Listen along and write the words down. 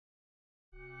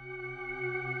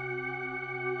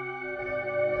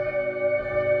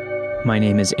My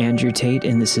name is Andrew Tate,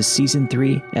 and this is Season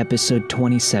 3, Episode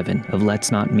 27 of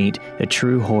Let's Not Meet, a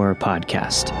true horror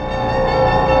podcast.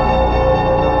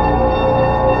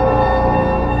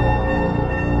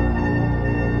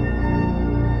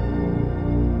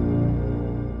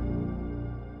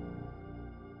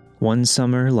 One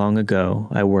summer long ago,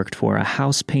 I worked for a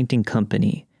house painting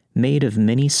company made of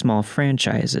many small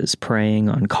franchises preying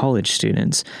on college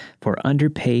students for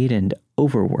underpaid and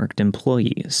overworked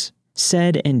employees.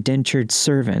 Said indentured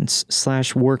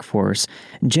servants/workforce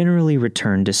generally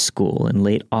returned to school in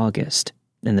late August,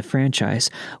 and the franchise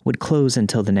would close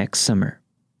until the next summer.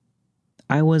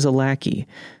 I was a lackey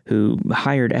who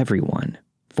hired everyone,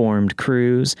 formed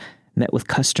crews, met with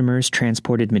customers,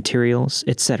 transported materials,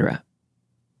 etc.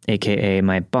 AKA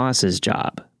my boss's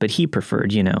job, but he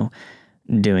preferred,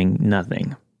 doing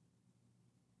nothing.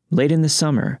 Late in the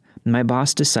summer, my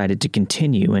boss decided to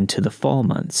continue into the fall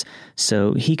months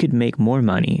so he could make more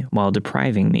money while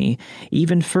depriving me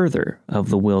even further of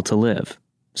the will to live.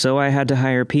 So I had to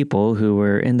hire people who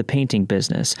were in the painting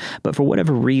business, but for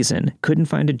whatever reason couldn't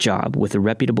find a job with a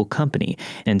reputable company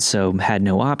and so had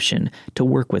no option to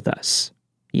work with us.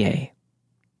 Yay.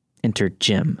 Enter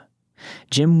Jim.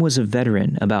 Jim was a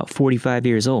veteran, about 45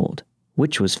 years old,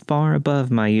 which was far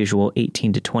above my usual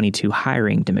 18 to 22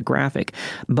 hiring demographic,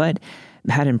 but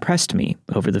had impressed me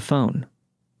over the phone.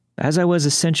 As I was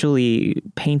essentially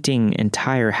painting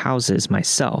entire houses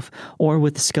myself, or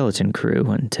with the skeleton crew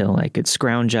until I could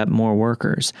scrounge up more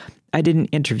workers, I didn't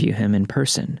interview him in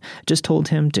person, just told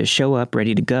him to show up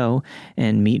ready to go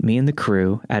and meet me and the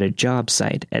crew at a job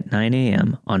site at 9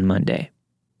 a.m. on Monday.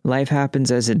 Life happens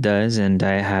as it does, and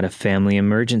I had a family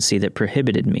emergency that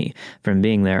prohibited me from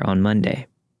being there on Monday.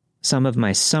 Some of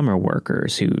my summer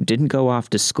workers who didn't go off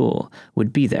to school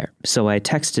would be there, so I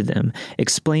texted them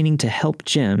explaining to help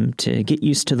Jim to get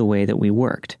used to the way that we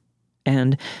worked,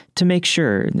 and to make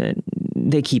sure that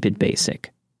they keep it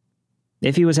basic.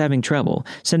 If he was having trouble,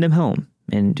 send him home,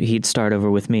 and he'd start over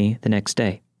with me the next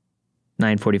day.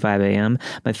 9:45 a.m.,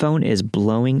 my phone is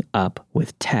blowing up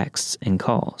with texts and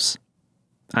calls.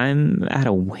 I'm at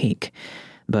a wake,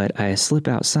 but I slip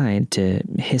outside to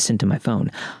hiss into my phone.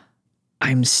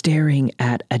 I'm staring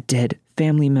at a dead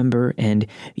family member, and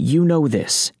you know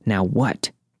this. Now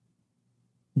what?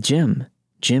 Jim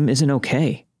isn't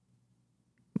okay.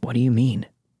 What do you mean?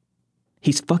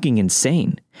 He's fucking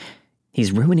insane.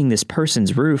 He's ruining this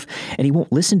person's roof, and he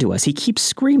won't listen to us. He keeps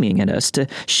screaming at us to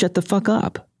shut the fuck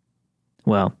up.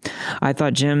 Well, I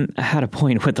thought Jim had a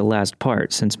point with the last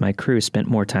part, since my crew spent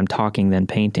more time talking than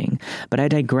painting, but I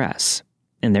digress.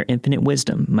 In their infinite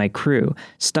wisdom, my crew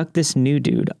stuck this new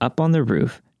dude up on the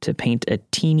roof to paint a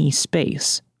teeny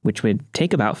space, which would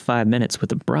take about 5 minutes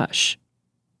with a brush.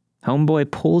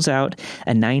 Homeboy pulls out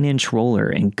a 9-inch roller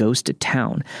and goes to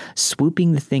town,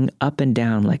 swooping the thing up and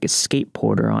down like a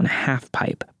skateboarder on a half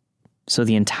pipe. So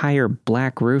the entire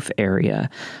black roof area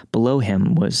below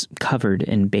him was covered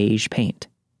in beige paint.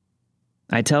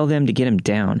 I tell them to get him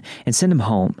down and send him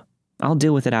home. I'll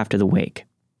deal with it after the wake.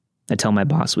 I tell my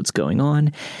boss what's going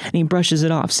on, and he brushes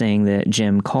it off, saying that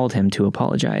Jim called him to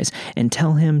apologize and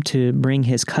tell him to bring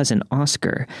his cousin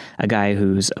Oscar, a guy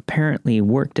who's apparently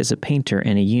worked as a painter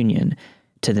in a union,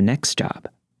 to the next job.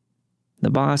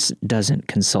 The boss doesn't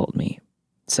consult me,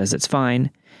 says it's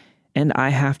fine, and I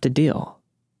have to deal.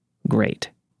 Great.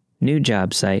 New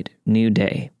job site, new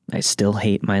day. I still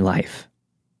hate my life.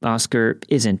 Oscar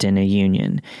isn't in a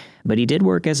union, but he did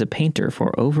work as a painter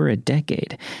for over a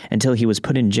decade until he was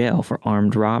put in jail for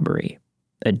armed robbery,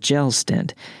 a jail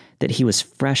stint that he was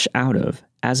fresh out of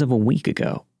as of a week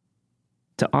ago.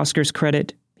 To Oscar's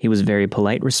credit, he was very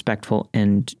polite, respectful,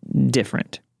 and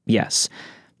different. Yes,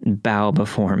 bow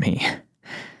before me.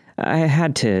 I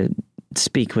had to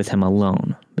speak with him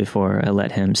alone before I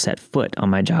let him set foot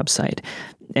on my job site,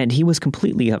 and he was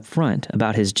completely upfront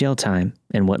about his jail time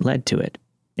and what led to it,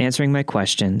 answering my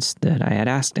questions that I had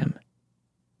asked him.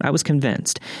 I was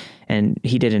convinced, and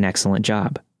he did an excellent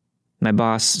job. My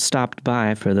boss stopped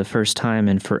by for the first time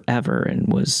in forever and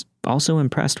was also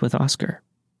impressed with Oscar.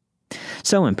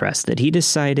 So impressed that he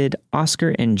decided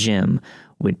Oscar and Jim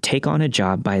would take on a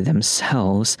job by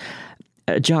themselves,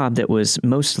 a job that was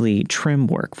mostly trim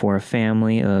work for a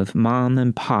family of mom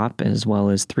and pop, as well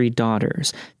as 3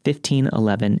 daughters, 15,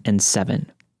 11, and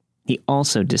 7. He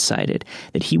also decided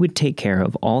that he would take care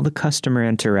of all the customer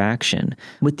interaction,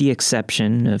 with the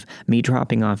exception of me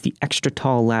dropping off the extra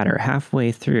tall ladder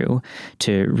halfway through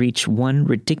to reach one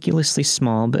ridiculously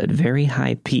small but very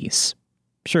high piece.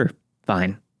 Sure,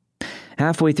 fine.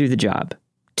 Halfway through the job,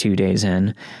 2 days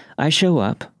in, I show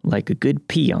up like a good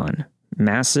peon,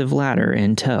 massive ladder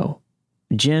in tow.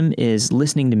 Jim is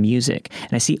listening to music,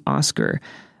 and I see Oscar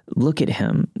look at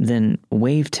him, then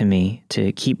wave to me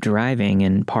to keep driving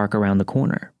and park around the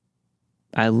corner.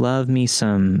 I love me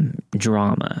some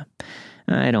drama.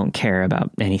 I don't care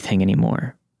about anything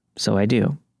anymore, so I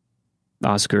do.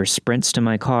 Oscar sprints to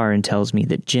my car and tells me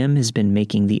that Jim has been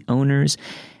making the owners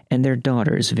and their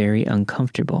daughters very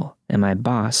uncomfortable, and my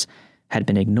boss had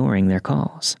been ignoring their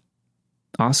calls.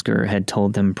 Oscar had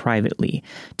told them privately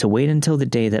to wait until the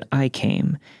day that I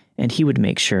came, and he would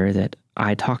make sure that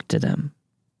I talked to them.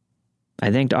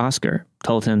 I thanked Oscar,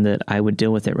 told him that I would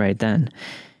deal with it right then,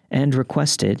 and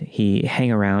requested he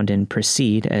hang around and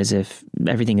proceed as if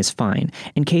everything is fine,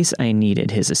 in case I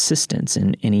needed his assistance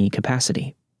in any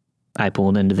capacity. I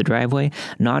pulled into the driveway,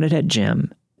 nodded at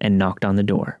Jim, and knocked on the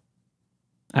door.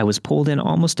 I was pulled in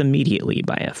almost immediately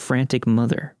by a frantic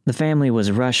mother. The family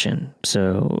was Russian,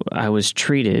 so I was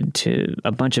treated to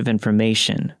a bunch of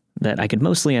information that I could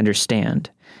mostly understand,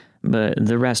 but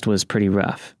the rest was pretty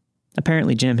rough.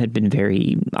 Apparently, Jim had been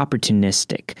very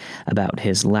opportunistic about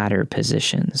his ladder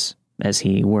positions, as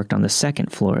he worked on the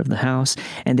second floor of the house,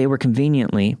 and they were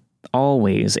conveniently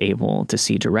always able to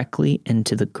see directly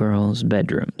into the girls'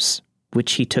 bedrooms,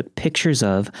 which he took pictures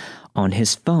of on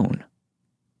his phone.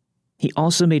 He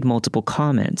also made multiple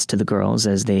comments to the girls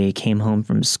as they came home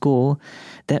from school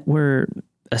that were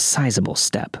a sizable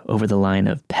step over the line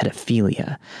of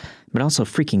pedophilia, but also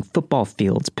freaking football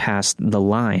fields past the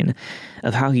line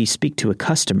of how you speak to a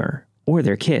customer or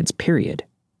their kids, period.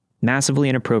 Massively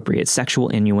inappropriate sexual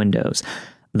innuendos,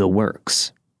 the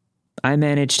works. I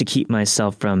managed to keep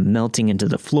myself from melting into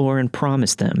the floor and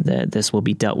promised them that this will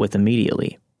be dealt with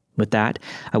immediately. With that,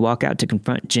 I walk out to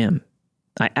confront Jim.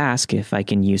 I ask if I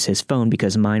can use his phone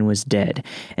because mine was dead,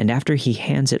 and after he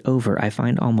hands it over, I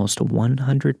find almost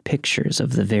 100 pictures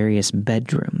of the various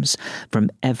bedrooms from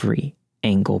every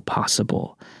angle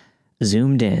possible,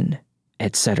 zoomed in,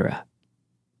 etc.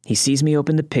 He sees me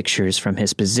open the pictures from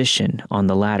his position on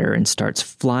the ladder and starts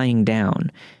flying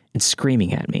down and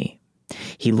screaming at me.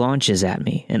 He launches at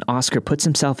me, and Oscar puts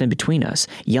himself in between us,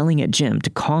 yelling at Jim to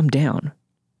calm down.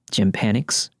 Jim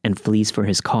panics and flees for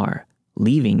his car,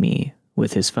 leaving me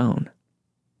with his phone.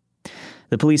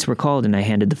 The police were called and I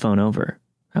handed the phone over.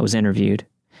 I was interviewed.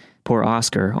 Poor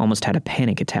Oscar almost had a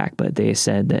panic attack, but they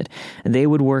said that they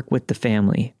would work with the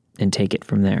family and take it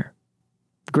from there.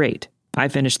 Great. I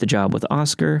finished the job with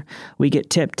Oscar. We get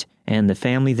tipped, and the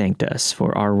family thanked us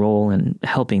for our role in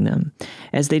helping them,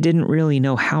 as they didn't really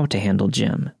know how to handle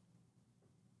Jim.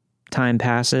 Time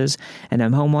passes, and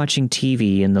I'm home watching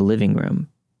TV in the living room.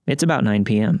 It's about 9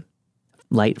 p.m.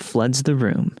 Light floods the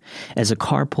room as a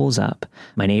car pulls up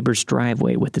my neighbor's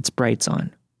driveway with its brights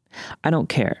on. I don't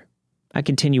care. I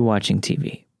continue watching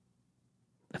TV.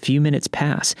 A few minutes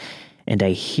pass, and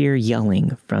I hear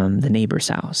yelling from the neighbor's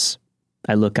house.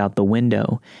 I look out the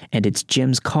window, and it's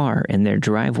Jim's car in their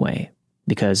driveway,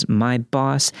 because my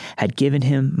boss had given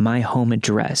him my home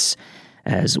address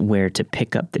as where to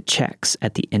pick up the checks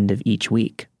at the end of each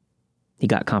week. He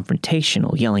got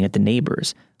confrontational, yelling at the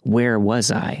neighbors, "Where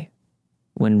was I?"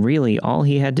 When really all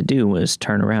he had to do was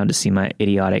turn around to see my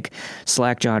idiotic,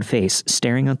 slack-jawed face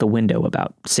staring out the window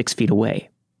about 6 feet away.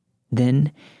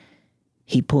 Then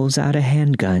he pulls out a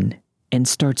handgun and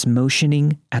starts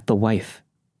motioning at the wife.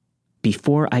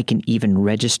 Before I can even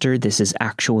register this is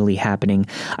actually happening,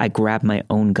 I grab my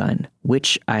own gun,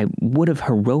 which I would have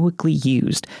heroically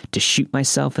used to shoot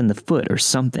myself in the foot or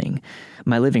something.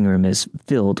 My living room is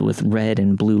filled with red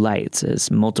and blue lights as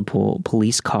multiple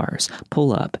police cars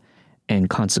pull up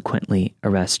and consequently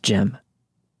arrest Jim.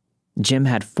 Jim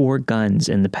had 4 guns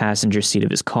in the passenger seat of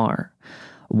his car,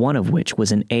 one of which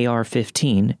was an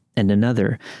AR-15 and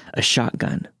another a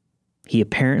shotgun. He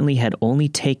apparently had only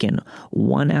taken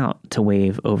one out to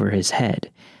wave over his head,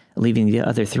 leaving the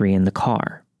other 3 in the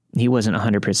car. He wasn't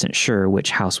 100% sure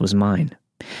which house was mine.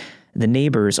 The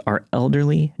neighbors are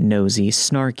elderly, nosy,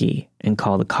 snarky, and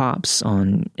call the cops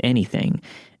on anything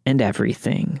and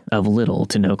everything of little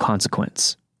to no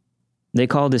consequence. They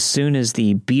called as soon as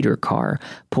the beater car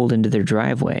pulled into their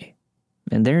driveway,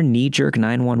 and their knee-jerk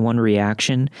 911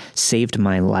 reaction saved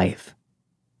my life.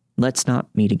 Let's not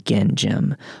meet again,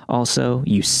 Jim. Also,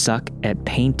 you suck at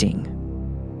painting.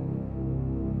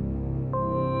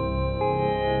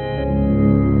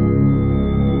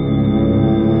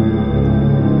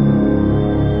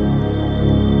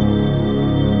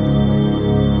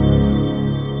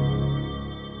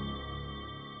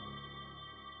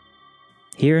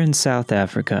 Here in South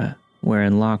Africa, we're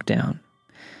in lockdown.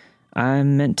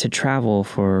 I'm meant to travel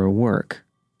for work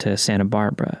to Santa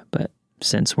Barbara, but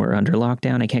since we're under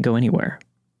lockdown, I can't go anywhere.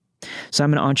 So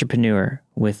I'm an entrepreneur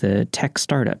with a tech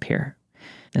startup here.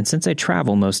 And since I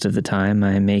travel most of the time,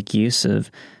 I make use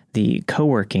of the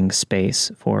co-working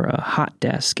space for a hot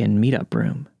desk and meetup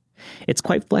room. It's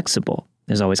quite flexible.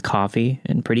 There's always coffee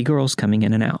and pretty girls coming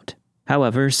in and out.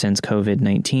 However, since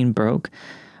COVID-19 broke,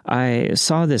 I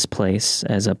saw this place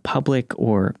as a public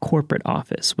or corporate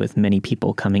office with many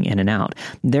people coming in and out.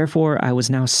 Therefore, I was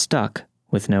now stuck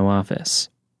with no office.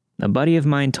 A buddy of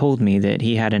mine told me that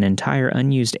he had an entire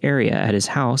unused area at his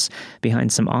house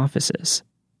behind some offices.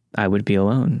 I would be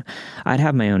alone. I'd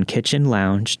have my own kitchen,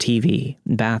 lounge, TV,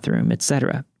 bathroom,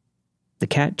 etc. The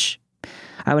catch?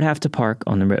 I would have to park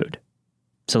on the road.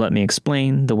 So let me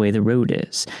explain the way the road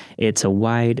is. It's a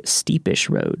wide, steepish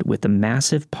road with a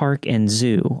massive park and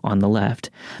zoo on the left,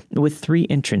 with 3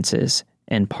 entrances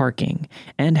and parking,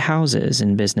 and houses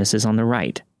and businesses on the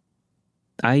right.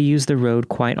 I use the road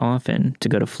quite often to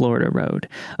go to Florida Road,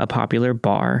 a popular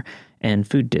bar and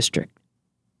food district.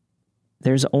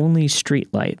 There's only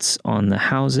streetlights on the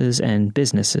houses and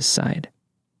businesses side,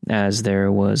 as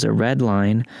there was a red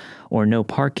line or no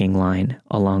parking line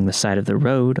along the side of the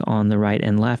road on the right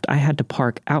and left. I had to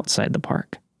park outside the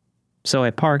park. So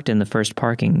I parked in the first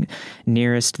parking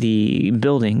nearest the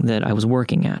building that I was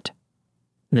working at.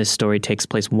 This story takes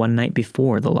place one night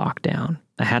before the lockdown.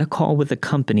 I had a call with a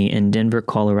company in Denver,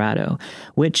 Colorado,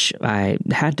 which I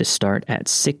had to start at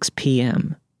 6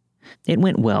 p.m. It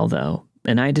went well, though,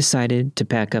 and I decided to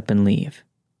pack up and leave.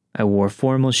 I wore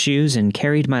formal shoes and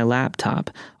carried my laptop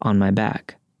on my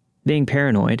back. Being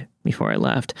paranoid, before I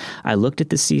left, I looked at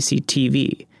the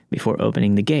CCTV before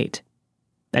opening the gate.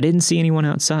 I didn't see anyone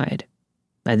outside.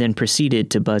 I then proceeded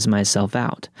to buzz myself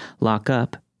out, lock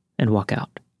up, and walk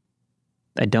out.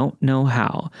 I don't know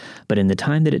how, but in the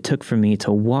time that it took for me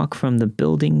to walk from the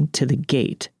building to the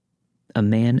gate, a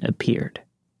man appeared.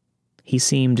 He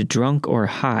seemed drunk or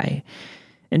high,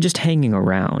 and just hanging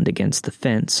around against the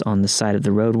fence on the side of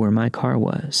the road where my car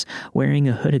was, wearing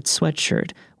a hooded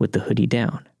sweatshirt with the hoodie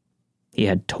down. He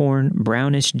had torn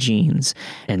brownish jeans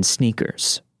and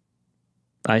sneakers.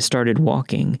 I started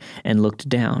walking and looked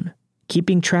down,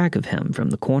 keeping track of him from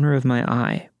the corner of my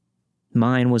eye.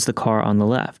 Mine was the car on the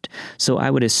left, so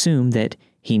I would assume that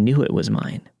he knew it was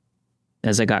mine.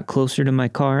 As I got closer to my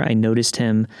car, I noticed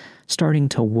him starting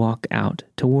to walk out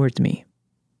towards me.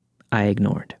 I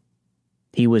ignored.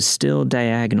 He was still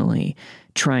diagonally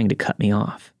trying to cut me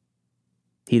off.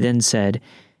 He then said,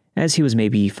 as he was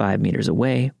maybe 5 meters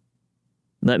away,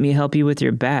 "Let me help you with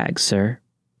your bag, sir."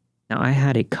 Now, I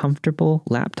had a comfortable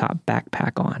laptop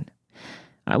backpack on.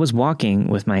 I was walking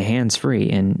with my hands free,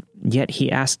 and yet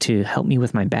he asked to help me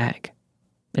with my bag.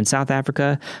 In South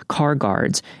Africa, car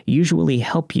guards usually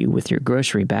help you with your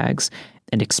grocery bags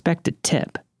and expect a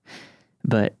tip.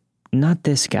 But not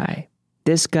this guy.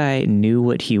 This guy knew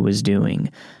what he was doing,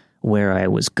 where I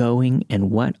was going, and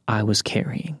what I was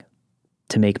carrying.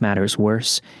 To make matters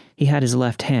worse, he had his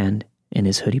left hand in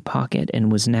his hoodie pocket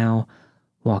and was now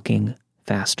walking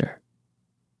faster.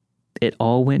 It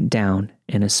all went down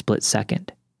in a split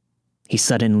second. He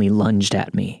suddenly lunged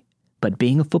at me, but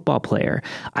being a football player,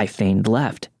 I feigned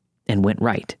left and went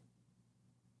right.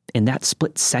 In that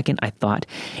split second, I thought,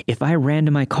 if I ran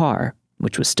to my car,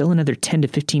 which was still another 10 to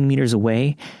 15 meters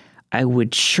away, I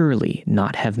would surely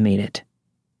not have made it.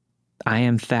 I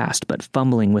am fast, but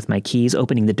fumbling with my keys,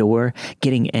 opening the door,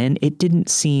 getting in, it didn't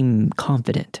seem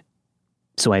confident.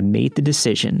 So I made the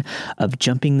decision of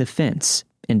jumping the fence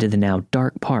into the now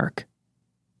dark park.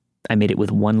 I made it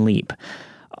with one leap,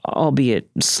 albeit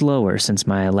slower since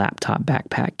my laptop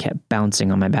backpack kept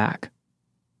bouncing on my back.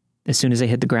 As soon as I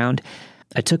hit the ground,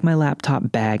 I took my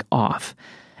laptop bag off,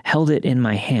 held it in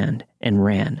my hand, and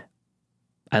ran.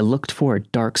 I looked for a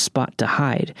dark spot to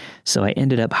hide, so I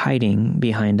ended up hiding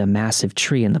behind a massive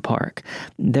tree in the park.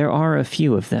 There are a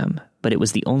few of them, but it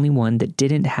was the only one that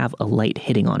didn't have a light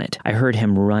hitting on it. I heard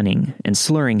him running and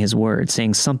slurring his words,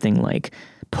 saying something like,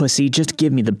 "Pussy, just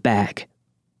give me the bag."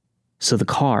 So the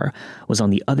car was on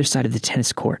the other side of the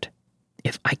tennis court.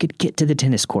 If I could get to the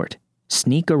tennis court,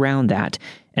 sneak around that,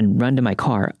 and run to my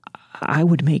car, I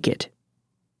would make it.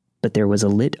 But there was a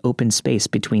lit open space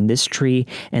between this tree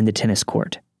and the tennis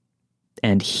court,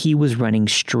 and he was running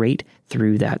straight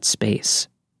through that space.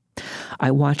 I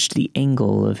watched the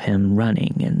angle of him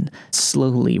running and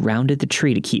slowly rounded the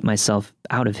tree to keep myself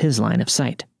out of his line of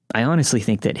sight. I honestly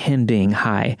think that him being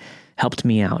high helped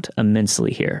me out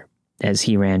immensely here, as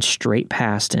he ran straight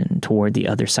past and toward the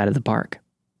other side of the park.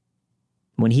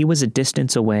 When he was a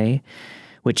distance away,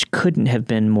 which couldn't have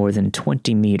been more than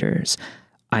 20 meters,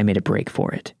 I made a break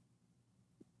for it.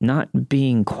 Not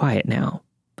being quiet now,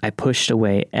 I pushed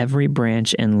away every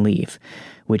branch and leaf,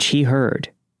 which he heard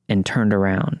and turned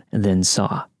around, then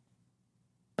saw.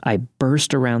 I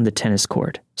burst around the tennis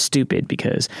court, stupid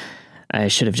because I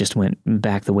should have just went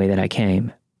back the way that I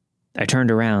came. I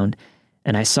turned around,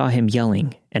 and I saw him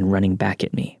yelling and running back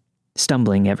at me,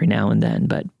 stumbling every now and then,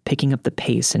 but picking up the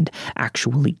pace and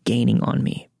actually gaining on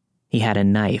me. He had a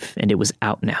knife, and it was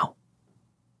out now.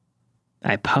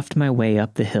 I puffed my way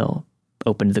up the hill,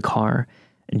 opened the car,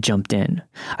 and jumped in.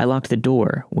 I locked the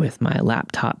door with my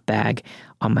laptop bag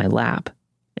on my lap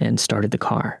and started the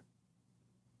car.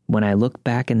 When I look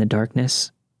back in the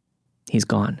darkness, he's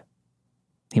gone.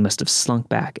 He must have slunk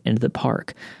back into the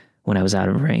park when I was out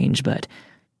of range, but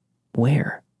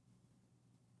where?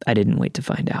 I didn't wait to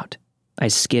find out. I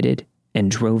skidded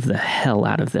and drove the hell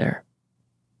out of there.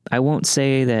 I won't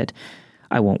say that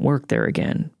I won't work there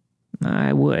again.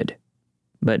 I would.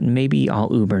 But maybe I'll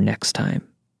Uber next time.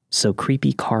 So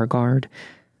creepy car guard,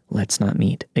 let's not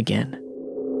meet again.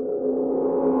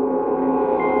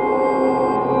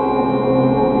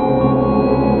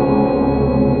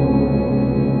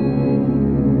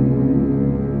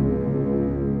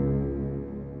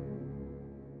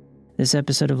 This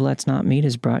episode of Let's Not Meet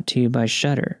is brought to you by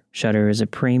Shudder. Shudder is a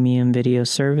premium video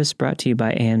service brought to you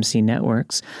by AMC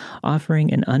Networks,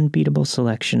 offering an unbeatable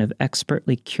selection of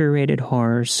expertly curated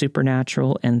horror,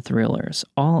 supernatural, and thrillers,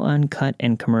 all uncut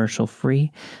and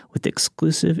commercial-free, with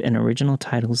exclusive and original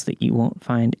titles that you won't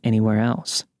find anywhere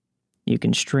else. You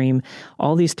can stream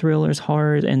all these thrillers,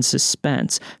 horror, and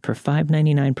suspense for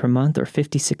 $5.99 per month or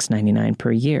 $56.99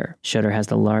 per year. Shudder has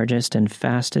the largest and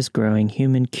fastest-growing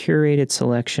human-curated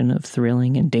selection of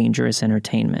thrilling and dangerous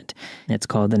entertainment. It's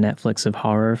called the Netflix of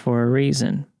horror for a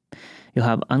reason. You'll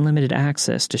have unlimited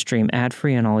access to stream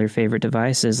ad-free on all your favorite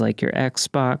devices like your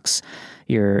Xbox,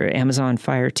 your Amazon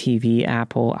Fire TV,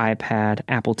 Apple, iPad,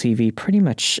 Apple TV, pretty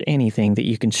much anything that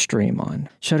you can stream on.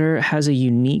 Shudder has a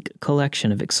unique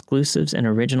collection of exclusives and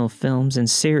original films and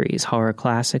series, horror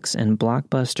classics, and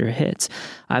blockbuster hits.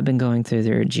 I've been going through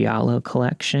their Giallo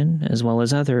collection, as well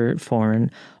as other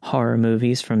foreign horror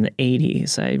movies from the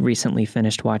 80s. I recently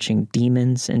finished watching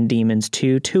Demons and Demons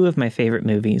 2, two of my favorite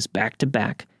movies, back to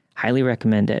back. Highly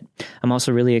recommend it. I'm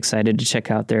also really excited to check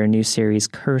out their new series,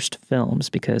 Cursed Films,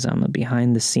 because I'm a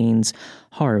behind-the-scenes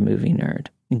horror movie nerd.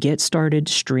 Get started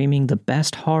streaming the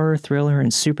best horror, thriller,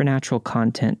 and supernatural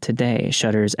content today.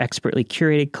 Shudder's expertly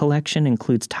curated collection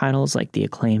includes titles like the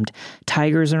acclaimed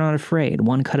Tigers Are Not Afraid,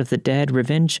 One Cut of the Dead,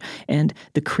 Revenge, and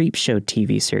the Creepshow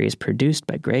TV series produced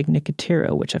by Greg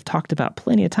Nicotero, which I've talked about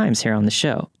plenty of times here on the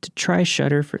show. To try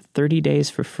Shudder for 30 days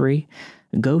for free,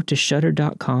 go to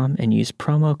Shudder.com and use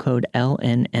promo code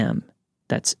LNM.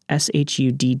 That's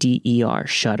SHUDDER,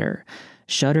 Shudder.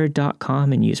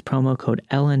 Shudder.com and use promo code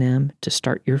LNM to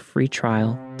start your free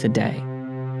trial today.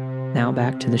 Now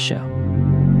back to the show.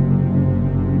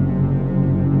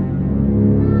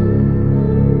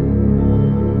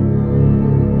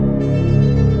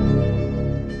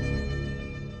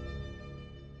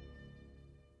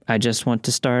 I just want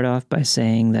to start off by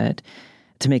saying that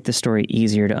to make the story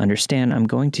easier to understand, I'm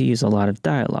going to use a lot of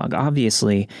dialogue.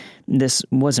 Obviously, this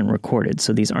wasn't recorded,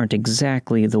 so these aren't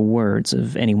exactly the words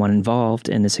of anyone involved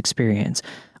in this experience.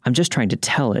 I'm just trying to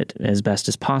tell it as best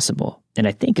as possible, and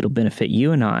I think it'll benefit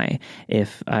you and I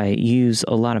if I use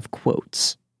a lot of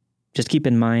quotes. Just keep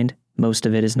in mind, most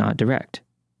of it is not direct.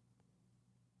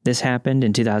 This happened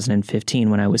in 2015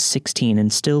 when I was 16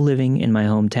 and still living in my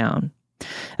hometown.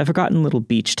 A forgotten little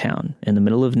beach town in the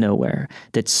middle of nowhere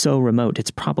that's so remote it's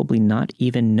probably not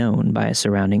even known by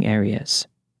surrounding areas.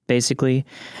 Basically,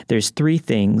 there's 3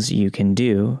 things you can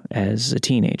do as a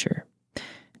teenager.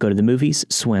 Go to the movies,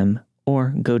 swim,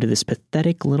 or go to this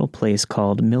pathetic little place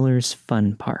called Miller's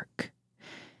Fun Park.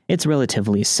 It's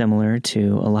relatively similar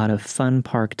to a lot of fun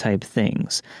park type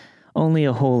things, only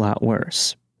a whole lot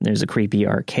worse. There's a creepy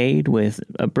arcade with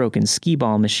a broken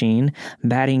skee-ball machine,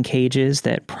 batting cages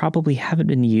that probably haven't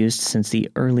been used since the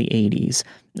early 80s,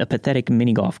 a pathetic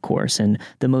mini-golf course, and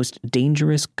the most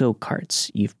dangerous go-karts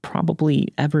you've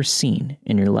probably ever seen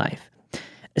in your life.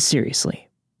 Seriously,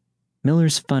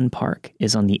 Miller's Fun Park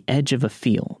is on the edge of a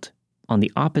field. On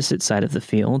the opposite side of the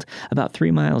field, about 3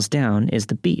 miles down, is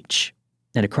the beach,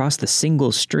 and across the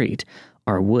single street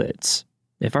are woods.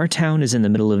 If our town is in the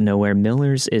middle of nowhere,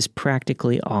 Miller's is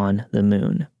practically on the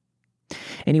moon.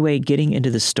 Anyway, getting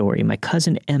into the story, my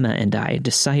cousin Emma and I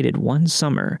decided one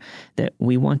summer that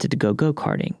we wanted to go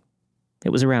go-karting.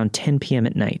 It was around 10 p.m.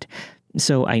 at night,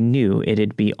 so I knew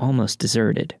it'd be almost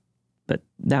deserted. But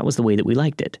that was the way that we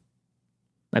liked it.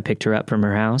 I picked her up from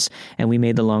her house, and we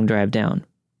made the long drive down.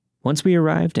 Once we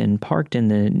arrived and parked in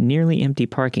the nearly empty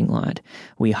parking lot,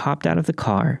 we hopped out of the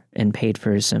car and paid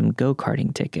for some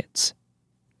go-karting tickets.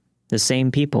 The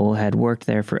same people had worked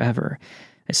there forever,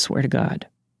 I swear to God.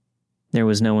 There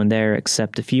was no one there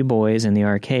except a few boys in the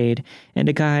arcade and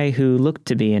a guy who looked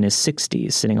to be in his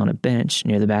 60s sitting on a bench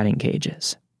near the batting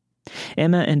cages.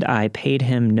 Emma and I paid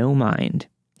him no mind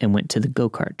and went to the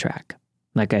go-kart track.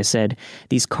 Like I said,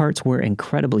 these karts were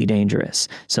incredibly dangerous,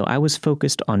 so I was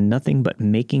focused on nothing but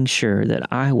making sure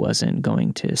that I wasn't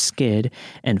going to skid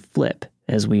and flip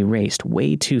as we raced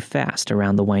way too fast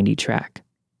around the windy track.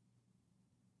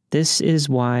 This is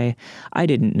why I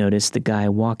didn't notice the guy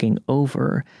walking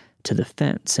over to the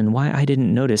fence and why I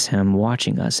didn't notice him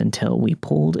watching us until we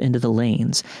pulled into the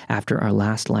lanes after our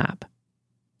last lap.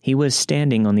 He was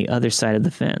standing on the other side of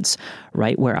the fence,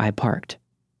 right where I parked.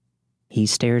 He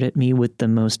stared at me with the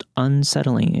most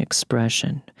unsettling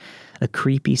expression, a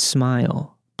creepy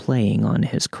smile playing on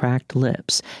his cracked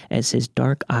lips as his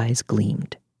dark eyes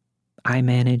gleamed. I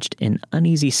managed an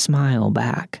uneasy smile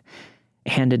back,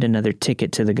 handed another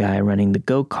ticket to the guy running the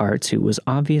go-karts who was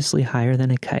obviously higher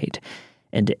than a kite,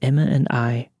 and Emma and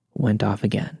I went off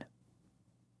again.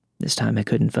 This time I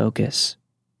couldn't focus.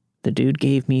 The dude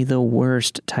gave me the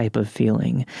worst type of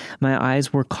feeling. My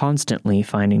eyes were constantly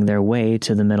finding their way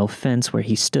to the metal fence where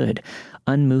he stood,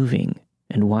 unmoving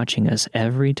and watching us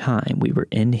every time we were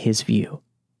in his view.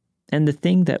 And the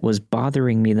thing that was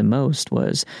bothering me the most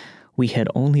was we had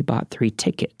only bought 3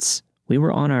 tickets. We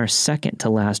were on our second to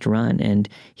last run, and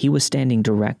he was standing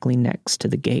directly next to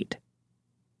the gate.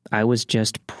 I was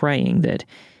just praying that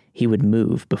he would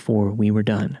move before we were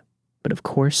done. But of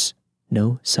course,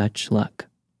 no such luck.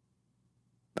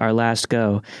 Our last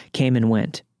go came and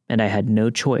went, and I had no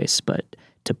choice but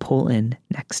to pull in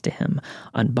next to him,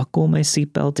 unbuckle my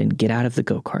seatbelt, and get out of the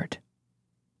go-kart.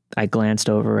 I glanced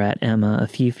over at Emma a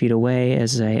few feet away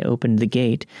as I opened the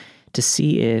gate to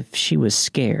see if she was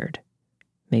scared.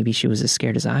 Maybe she was as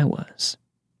scared as I was.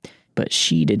 But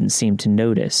she didn't seem to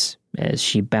notice as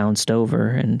she bounced over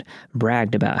and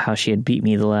bragged about how she had beat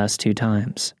me the last 2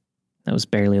 times. I was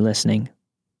barely listening.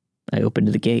 I opened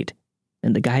the gate,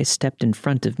 and the guy stepped in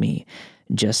front of me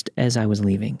just as I was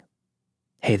leaving.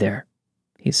 "Hey there,"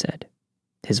 he said.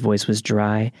 His voice was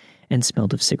dry and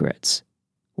smelled of cigarettes.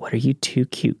 "What are you 2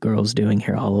 cute girls doing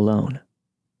here all alone?"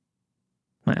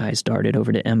 My eyes darted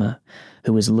over to Emma,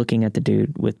 who was looking at the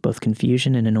dude with both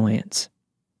confusion and annoyance.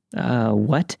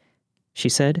 What?" she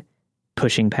said,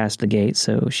 pushing past the gate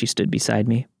so she stood beside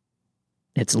me.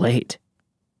 "It's late."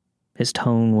 His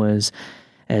tone was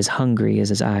as hungry as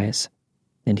his eyes,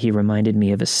 and he reminded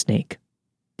me of a snake.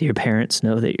 "Do your parents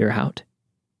know that you're out?"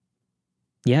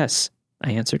 "Yes,"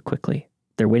 I answered quickly.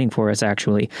 "They're waiting for us,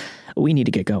 actually. We need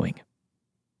to get going."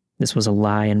 This was a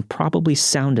lie and probably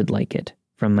sounded like it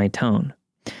from my tone,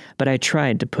 but I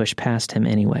tried to push past him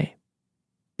anyway.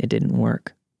 It didn't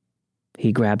work.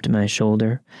 He grabbed my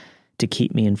shoulder to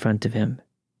keep me in front of him.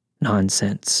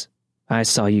 "Nonsense. I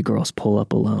saw you girls pull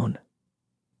up alone."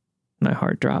 My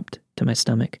heart dropped to my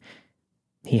stomach.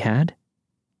 He had?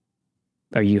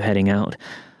 "Are you heading out?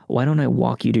 Why don't I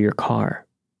walk you to your car?"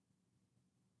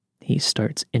 He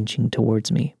starts inching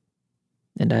towards me,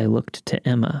 and I looked to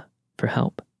Emma for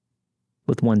help.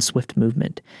 With one swift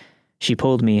movement, she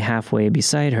pulled me halfway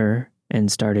beside her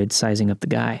and started sizing up the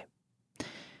guy.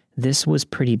 This was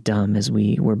pretty dumb as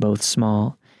we were both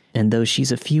small, and though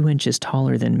she's a few inches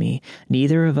taller than me,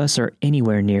 neither of us are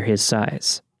anywhere near his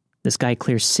size. This guy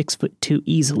clears 6'2"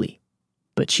 easily,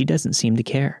 but she doesn't seem to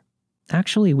care.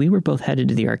 "Actually, we were both headed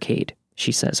to the arcade,"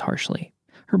 she says harshly.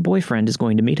 "Her boyfriend is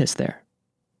going to meet us there."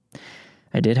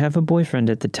 I did have a boyfriend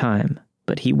at the time,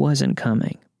 but he wasn't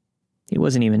coming. He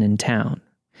wasn't even in town.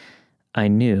 I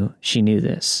knew she knew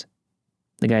this.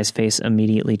 The guy's face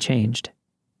immediately changed.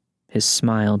 His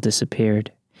smile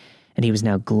disappeared, and he was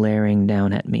now glaring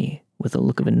down at me with a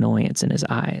look of annoyance in his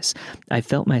eyes. I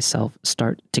felt myself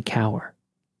start to cower.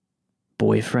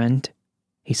 "Boyfriend?"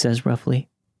 he says roughly.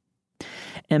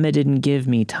 Emma didn't give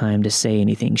me time to say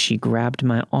anything. She grabbed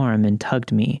my arm and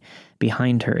tugged me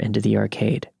behind her into the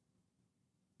arcade.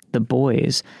 The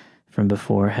boys from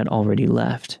before had already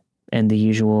left, and the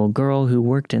usual girl who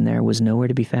worked in there was nowhere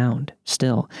to be found.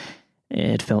 Still,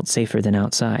 it felt safer than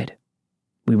outside.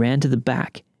 We ran to the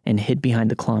back and hid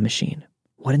behind the claw machine.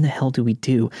 "What in the hell do we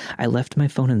do? I left my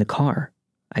phone in the car,"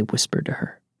 I whispered to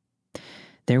her.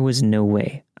 There was no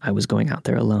way I was going out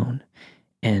there alone,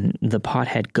 and the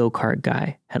pothead go-kart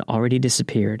guy had already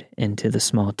disappeared into the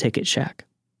small ticket shack.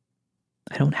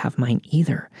 "I don't have mine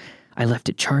either. I left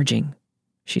it charging,"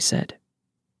 she said.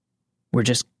 "We're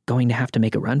just going to have to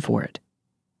make a run for it."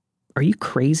 "Are you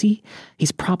crazy?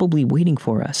 He's probably waiting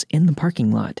for us in the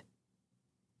parking lot."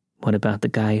 "What about the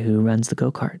guy who runs the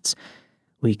go-karts?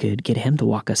 We could get him to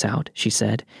walk us out," she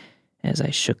said, as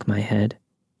I shook my head.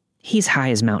 He's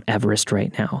high as Mount Everest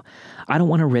right now. I don't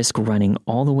want to risk running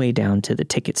all the way down to the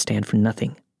ticket stand for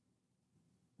nothing."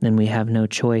 "Then we have no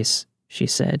choice," she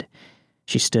said.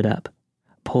 She stood up,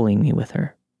 pulling me with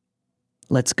her.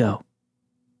 "Let's go."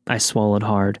 I swallowed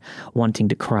hard, wanting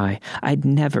to cry. I'd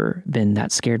never been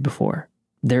that scared before.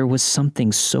 There was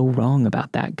something so wrong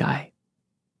about that guy.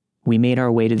 We made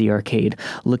our way to the arcade,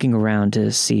 looking around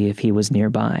to see if he was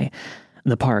nearby.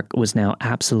 The park was now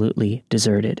absolutely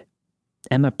deserted.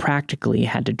 Emma practically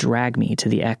had to drag me to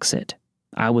the exit.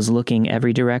 I was looking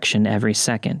every direction every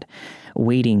second,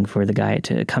 waiting for the guy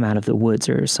to come out of the woods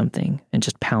or something and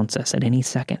just pounce us at any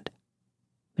second.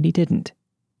 But he didn't.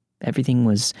 Everything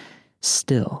was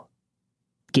still.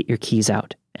 "Get your keys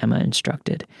out," Emma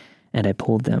instructed, and I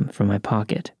pulled them from my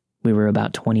pocket. We were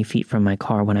about 20 feet from my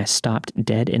car when I stopped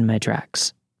dead in my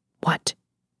tracks. "What?"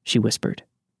 she whispered.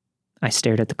 I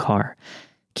stared at the car,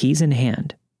 keys in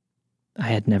hand. I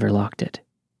had never locked it.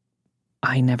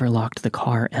 "I never locked the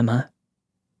car, Emma."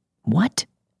 "What?"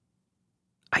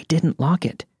 "I didn't lock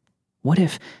it. What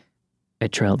if—" I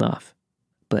trailed off,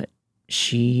 but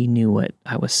she knew what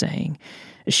I was saying.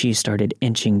 She started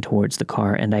inching towards the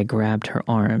car, and I grabbed her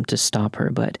arm to stop her,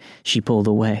 but she pulled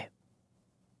away.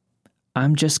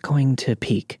 "I'm just going to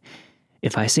peek.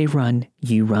 If I say run,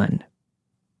 you run."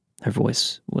 Her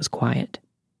voice was quiet.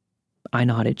 I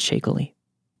nodded shakily.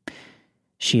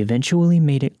 She eventually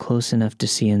made it close enough to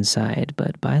see inside,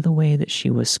 but by the way that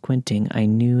she was squinting, I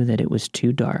knew that it was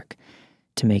too dark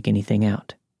to make anything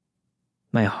out.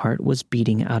 My heart was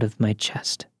beating out of my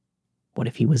chest. What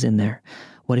if he was in there?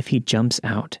 What if he jumps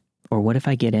out? Or what if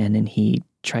I get in and he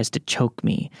tries to choke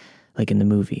me, like in the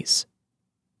movies?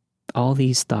 All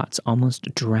these thoughts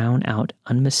almost drown out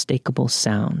unmistakable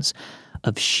sounds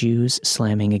of shoes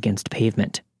slamming against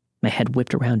pavement. My head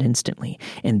whipped around instantly,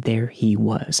 and there he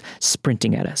was,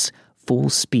 sprinting at us, full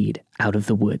speed out of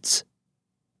the woods.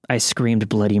 I screamed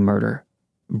bloody murder,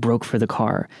 broke for the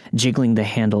car, jiggling the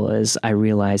handle as I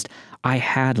realized I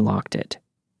had locked it.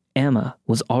 Emma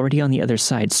was already on the other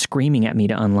side, screaming at me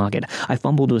to unlock it. I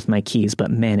fumbled with my keys, but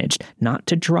managed not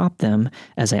to drop them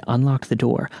as I unlocked the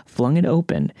door, flung it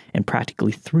open, and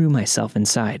practically threw myself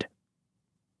inside.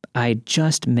 I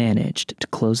just managed to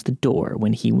close the door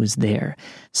when he was there,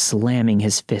 slamming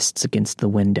his fists against the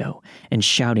window and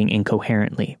shouting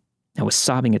incoherently. I was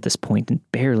sobbing at this point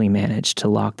and barely managed to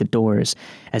lock the doors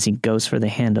as he goes for the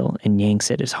handle and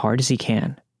yanks it as hard as he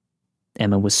can.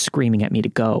 Emma was screaming at me to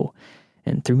go,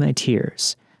 and through my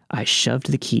tears, I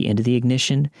shoved the key into the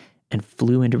ignition and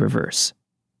flew into reverse.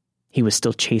 He was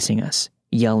still chasing us,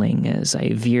 yelling as I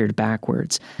veered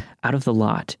backwards out of the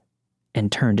lot and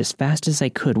turned as fast as I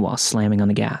could while slamming on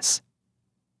the gas.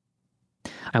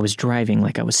 I was driving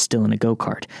like I was still in a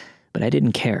go-kart, but I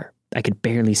didn't care. I could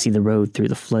barely see the road through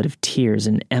the flood of tears,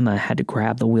 and Emma had to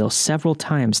grab the wheel several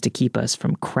times to keep us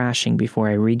from crashing before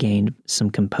I regained some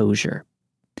composure.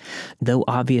 Though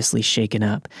obviously shaken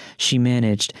up, she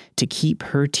managed to keep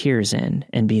her tears in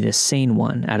and be the sane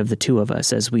one out of the two of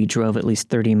us as we drove at least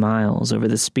 30 miles over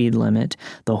the speed limit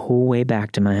the whole way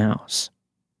back to my house.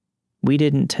 We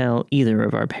didn't tell either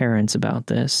of our parents about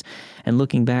this, and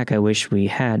looking back, I wish we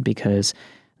had, because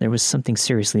there was something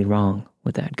seriously wrong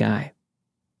with that guy.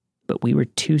 But we were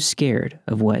too scared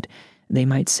of what they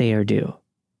might say or do.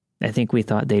 I think we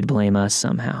thought they'd blame us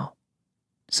somehow.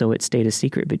 So it stayed a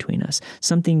secret between us,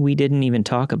 something we didn't even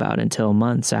talk about until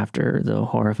months after the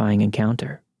horrifying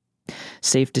encounter.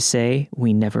 Safe to say,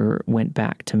 we never went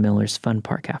back to Miller's Fun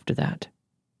Park after that.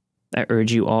 I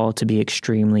urge you all to be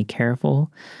extremely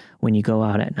careful when you go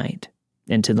out at night,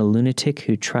 and to the lunatic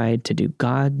who tried to do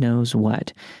God knows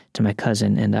what to my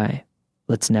cousin and I,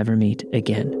 let's never meet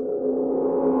again.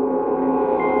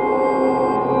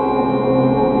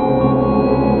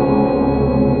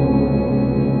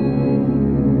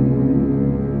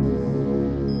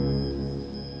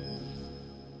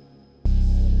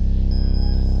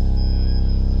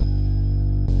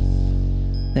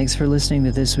 Thanks for listening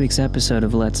to this week's episode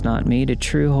of Let's Not Meet, a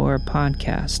true horror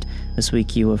podcast. This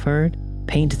week you have heard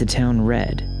Paint the Town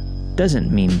Red.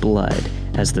 Doesn't mean blood,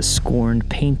 as the scorned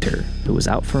painter who was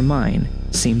out for mine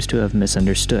seems to have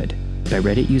misunderstood. By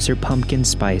Reddit user Pumpkin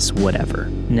Spice Whatever.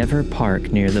 Never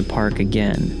Park Near the Park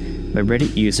Again. By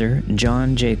Reddit user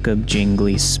John Jacob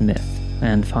Jingley Smith.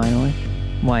 And finally,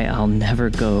 Why I'll Never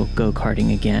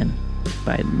Go-Karting Again.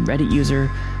 By Reddit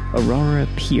user Aurora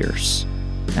Pierce.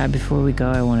 Before we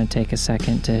go, I want to take a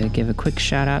second to give a quick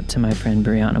shout out to my friend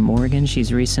Brianna Morgan.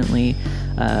 She's recently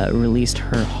released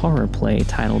her horror play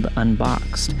titled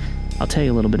Unboxed. I'll tell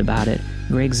you a little bit about it.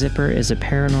 Greg Zipper is a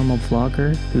paranormal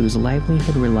vlogger whose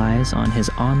livelihood relies on his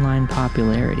online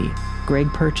popularity.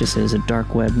 Greg purchases a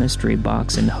dark web mystery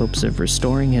box in hopes of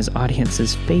restoring his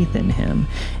audience's faith in him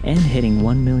and hitting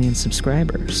 1 million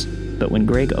subscribers. But when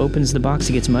Greg opens the box,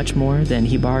 he gets much more than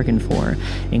he bargained for,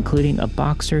 including a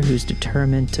boxer who's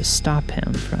determined to stop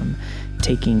him from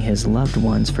taking his loved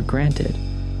ones for granted.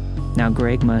 Now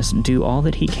Greg must do all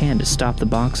that he can to stop the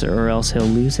boxer, or else he'll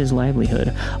lose his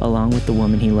livelihood along with the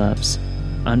woman he loves.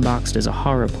 Unboxed is a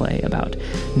horror play about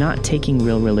not taking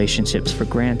real relationships for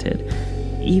granted,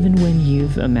 even when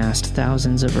you've amassed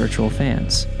thousands of virtual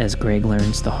fans, as Greg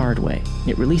learns the hard way.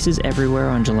 It releases everywhere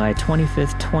on July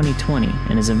 25th, 2020,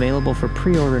 and is available for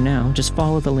pre-order now. Just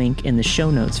follow the link in the show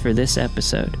notes for this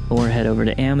episode, or head over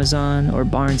to Amazon or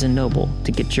Barnes & Noble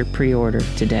to get your pre-order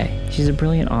today. She's a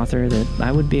brilliant author that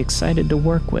I would be excited to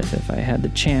work with if I had the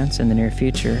chance in the near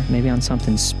future, maybe on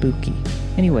something spooky.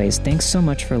 Anyways, thanks so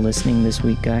much for listening this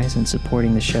week, guys, and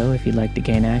supporting the show. If you'd like to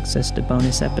gain access to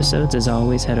bonus episodes, as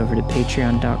always, head over to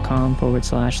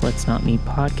patreon.com/Let's Not Meet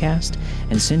podcast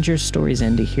and send your stories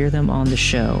in to hear them on the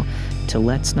show to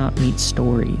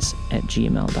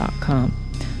letsnotmeetstories@gmail.com.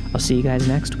 I'll see you guys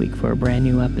next week for a brand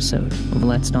new episode of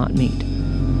Let's Not Meet.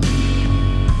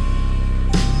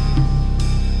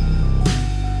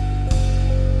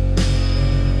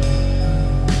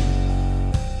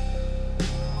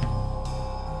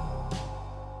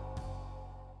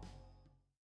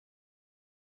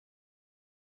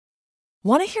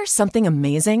 Want to hear something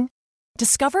amazing?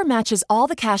 Discover matches all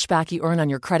the cash back you earn on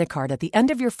your credit card at the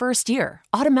end of your first year,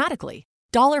 automatically,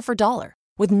 dollar for dollar,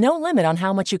 with no limit on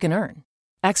how much you can earn.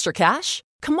 Extra cash?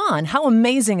 Come on, how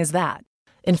amazing is that?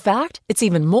 In fact,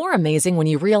 it's even more amazing when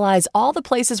you realize all the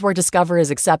places where Discover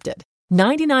is accepted.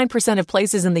 99% of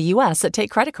places in the U.S. that take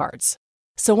credit cards.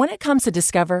 So when it comes to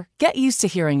Discover, get used to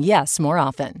hearing yes more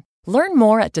often. Learn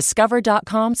more at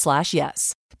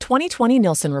discover.com/yes. 2020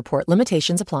 Nielsen Report.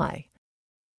 Limitations apply.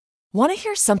 Want to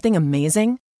hear something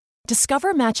amazing?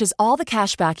 Discover matches all the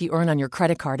cash back you earn on your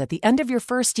credit card at the end of your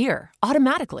first year,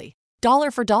 automatically, dollar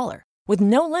for dollar, with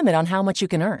no limit on how much you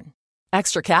can earn.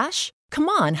 Extra cash? Come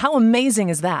on, how amazing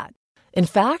is that? In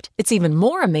fact, it's even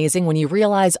more amazing when you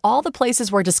realize all the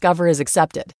places where Discover is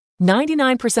accepted.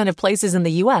 99% of places in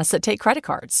the U.S. that take credit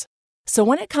cards. So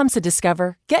when it comes to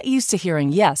Discover, get used to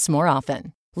hearing yes more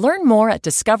often. Learn more at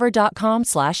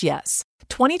discover.com/yes.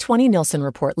 2020 Nielsen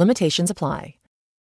Report. Limitations apply.